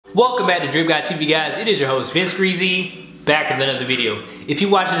Welcome back to ShopGld TV, guys. It is your host Vince Greasy, back with another video. If you're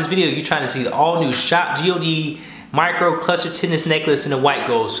watching this video, you're trying to see the all-new ShopGld micro cluster tennis necklace in the white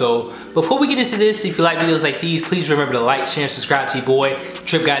gold. So before we get into this, if you like videos like these, please remember to like, share, and subscribe to your boy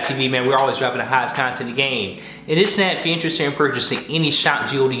ShopGld TV. Man, we're always dropping the hottest content in the game. In addition to that, if you're interested in purchasing any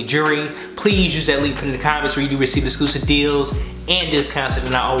ShopGld jewelry, please use that link put in the comments where you do receive exclusive deals and discounts that are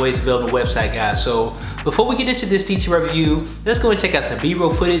not always available on the website, guys. So before we get into this detailed review, let's go and check out some B-roll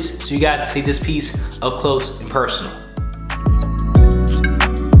footage so you guys can see this piece up close and personal.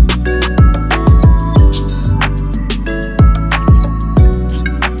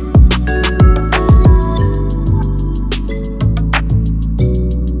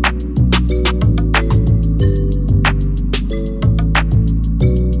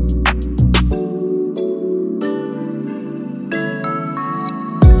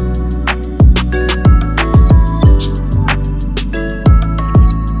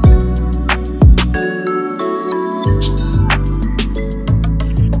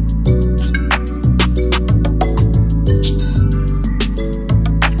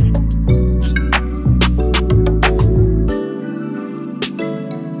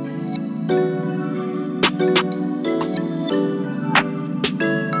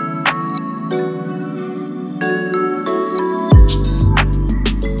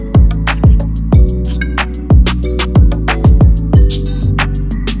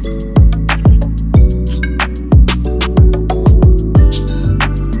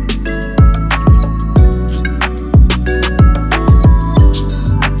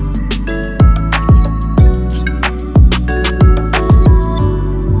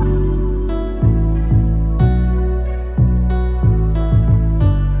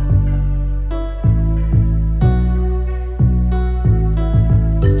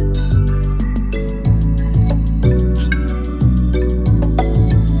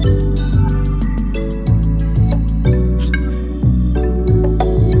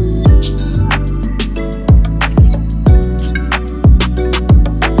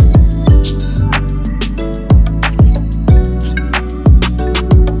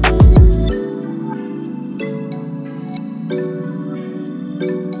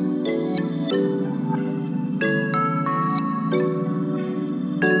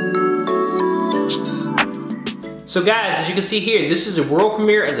 So guys, as you can see here, this is the world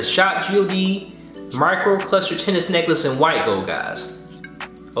premiere of the ShopGld micro cluster tennis necklace in white gold, guys.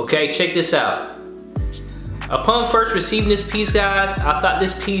 Okay, check this out. Upon first receiving this piece, guys, I thought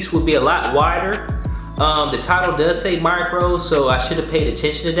this piece would be a lot wider. The title does say micro, so I should have paid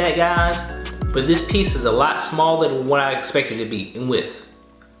attention to that, guys. But this piece is a lot smaller than what I expected it to be in width.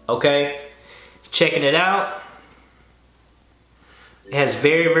 Okay, checking it out. It has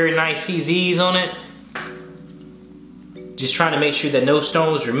very, very nice CZs on it. Just trying to make sure that no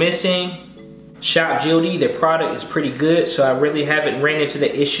stones are missing. ShopGld, their product is pretty good, so I really haven't ran into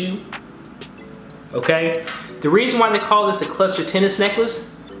the issue. Okay, the reason why they call this a cluster tennis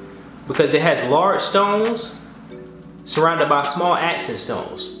necklace, because it has large stones surrounded by small accent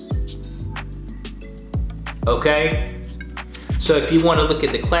stones. Okay, so if you want to look at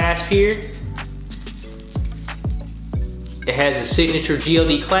the clasp here, it has a signature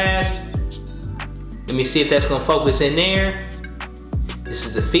GLD clasp. Let me see if that's gonna focus in there. This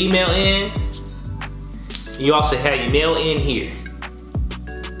is the female end. You also have your male end here.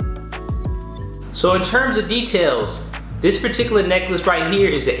 So in terms of details, this particular necklace right here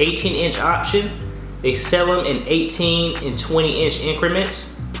is an 18-inch option. They sell them in 18 and 20-inch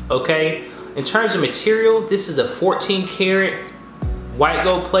increments, okay? In terms of material, this is a 14 karat white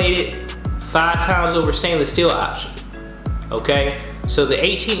gold plated 5 times over stainless steel option, okay? So the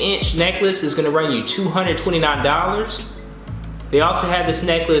 18-inch necklace is gonna run you $229. They also have this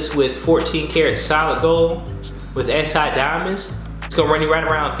necklace with 14 karat solid gold with SI diamonds. It's gonna run you right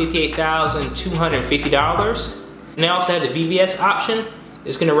around $58,250. And they also have the VVS option.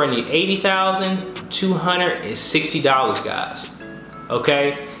 It's gonna run you $80,260, guys.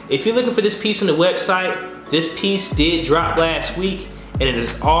 Okay? If you're looking for this piece on the website, this piece did drop last week and it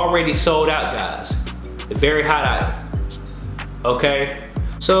is already sold out, guys. A very hot item. Okay,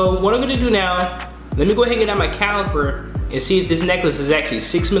 so what I'm gonna do now, let me go ahead and get out my caliper and see if this necklace is actually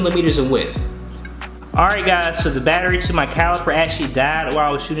 6 millimeters in width. Alright guys, so the battery to my caliper actually died while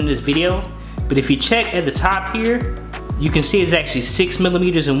I was shooting this video, but if you check at the top here, you can see it's actually 6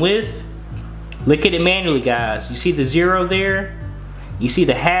 millimeters in width. Look at it manually, guys. You see the 0 there? You see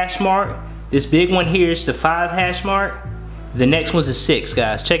the hash mark? This big one here is the 5 hash mark. The next one's a 6,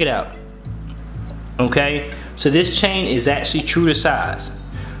 guys. Check it out. Okay, so this chain is actually true to size.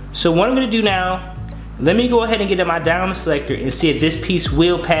 So what I'm gonna do now, Let me go ahead and get in my diamond selector and see if this piece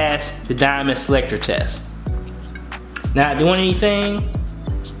will pass the diamond selector test. Not doing anything.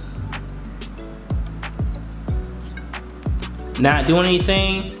 Not doing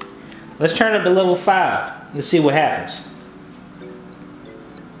anything. Let's turn up to level 5. Let's see what happens.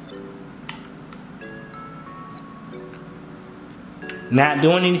 Not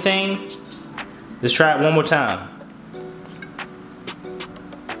doing anything. Let's try it one more time.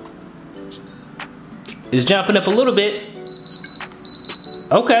 It's jumping up a little bit.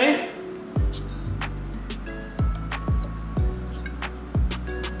 Okay.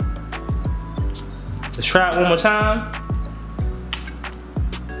 Let's try it one more time.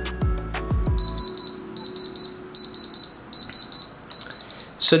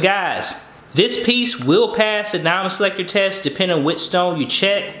 So guys, this piece will pass the diamond selector test depending on which stone you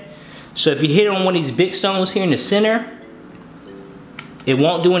check. So if you hit on one of these big stones here in the center, it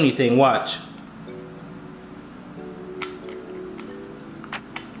won't do anything, watch.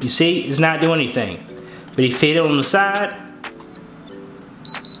 You see, it's not doing anything. But if you hit it on the side,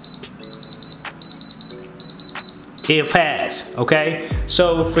 it'll pass, okay?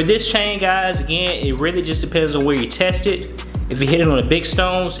 So for this chain, guys, again, it really just depends on where you test it. If you hit it on the big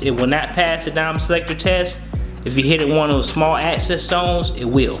stones, it will not pass the diamond selector test. If you hit it on one of those small access stones, it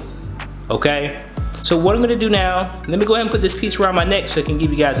will, okay? So what I'm gonna do now, let me go ahead and put this piece around my neck so I can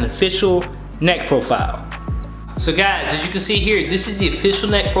give you guys an official neck profile. So guys, as you can see here, this is the official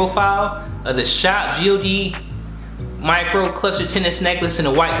neck profile of the ShopGld micro cluster tennis necklace in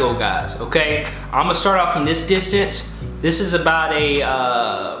the white gold, guys, okay? I'm gonna start off from this distance. This is about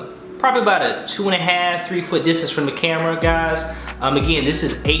a, probably about a 2.5, 3 foot distance from the camera, guys. Again, this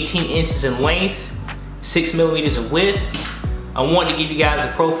is 18 inches in length, 6 millimeters in width. I wanted to give you guys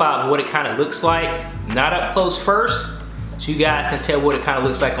a profile of what it kind of looks like, not up close first, so you guys can tell what it kind of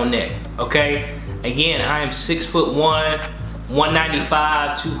looks like on neck, okay? Again, I am 6'1",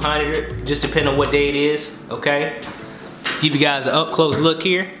 195, 200, just depending on what day it is, okay? Give you guys an up close look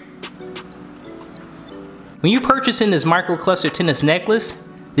here. When you're purchasing this micro cluster tennis necklace,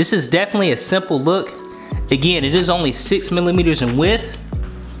 this is definitely a simple look. Again, it is only 6 millimeters in width,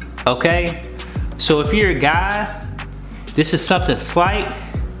 okay? So if you're a guy, this is something slight.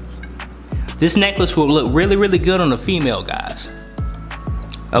 This necklace will look really, really good on the female, guys,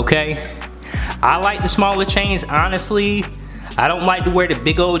 okay? I like the smaller chains, honestly. I don't like to wear the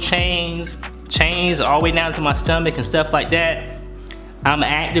big old chains all the way down to my stomach and stuff like that. I'm an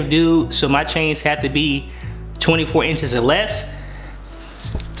active dude, so my chains have to be 24 inches or less.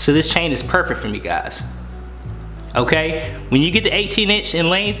 So this chain is perfect for me, guys. Okay, when you get the 18 inch in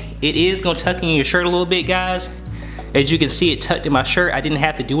length, it is gonna tuck in your shirt a little bit, guys. As you can see, it tucked in my shirt. I didn't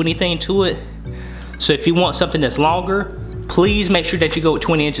have to do anything to it. So if you want something that's longer, please make sure that you go with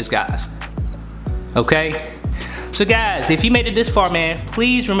 20 inches, guys. Okay? So guys, if you made it this far, man,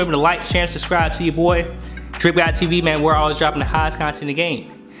 please remember to like, share, and subscribe to your boy, ShopGld TV, man. We're always dropping the highest content in the game.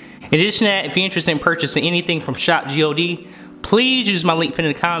 In addition to that, if you're interested in purchasing anything from ShopGld, please use my link pinned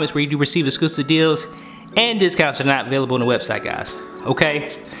in the comments where you do receive exclusive deals and discounts that are not available on the website, guys. Okay?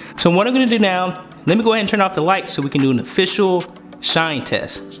 So what I'm gonna do now, let me go ahead and turn off the lights so we can do an official shine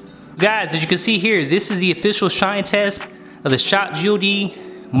test. Guys, as you can see here, this is the official shine test of the ShopGld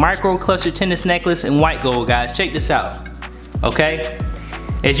micro cluster tennis necklace in white gold, guys. Check this out, okay?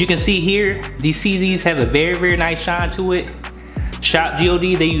 As you can see here, these CZs have a very, very nice shine to it.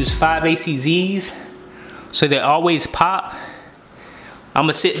 ShopGld, they use 5 ACZs, so they always pop. I'm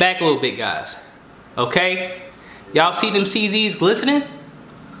gonna sit back a little bit, guys, okay? Y'all see them CZs glistening?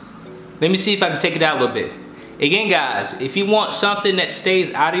 Let me see if I can take it out a little bit. Again, guys, if you want something that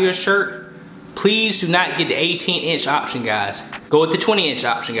stays out of your shirt, please do not get the 18 inch option, guys. Go with the 20 inch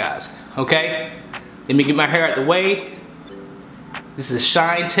option, guys, okay? Let me get my hair out the way. This is a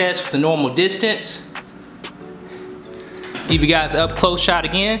shine test with the normal distance. Give you guys an up close shot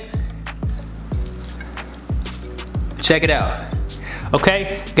again. Check it out.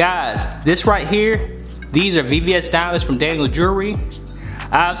 Okay, guys, this right here, these are VVS diamonds from Daniel Jewelry.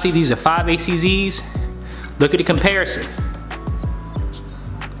 Obviously, these are 5 ACZs. Look at the comparison.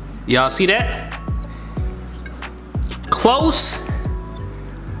 Y'all see that? Close,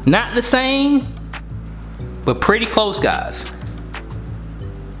 not the same, but pretty close, guys.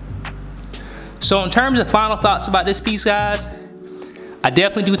 So in terms of final thoughts about this piece, guys, I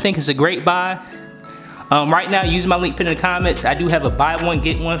definitely do think it's a great buy. Right now, using my link pinned in the comments, I do have a buy one,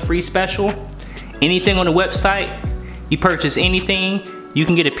 get one free special. Anything on the website, you purchase anything, you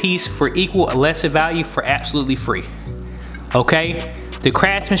can get a piece for equal or lesser value for absolutely free. Okay? The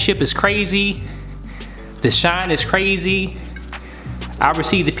craftsmanship is crazy. The shine is crazy. I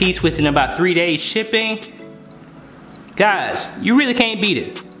received the piece within about 3 days shipping. Guys, you really can't beat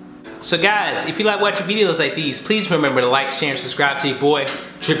it. So guys, if you like watching videos like these, please remember to like, share, and subscribe to your boy,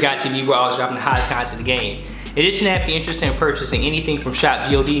 ShopGld TV. We're always dropping the hottest content in the game. In addition to that, if you're interested in purchasing anything from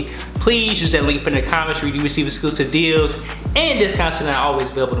ShopGld, please use that link in the comments where you do receive exclusive deals and discounts that are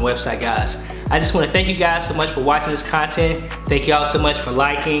always available on the website, guys. I just want to thank you guys so much for watching this content. Thank you all so much for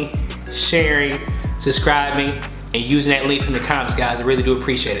liking, sharing, subscribing, and using that link in the comments, guys. I really do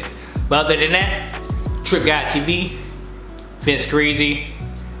appreciate it. But other than that, ShopGld TV, Vince Greasy,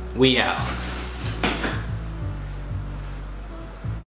 we out.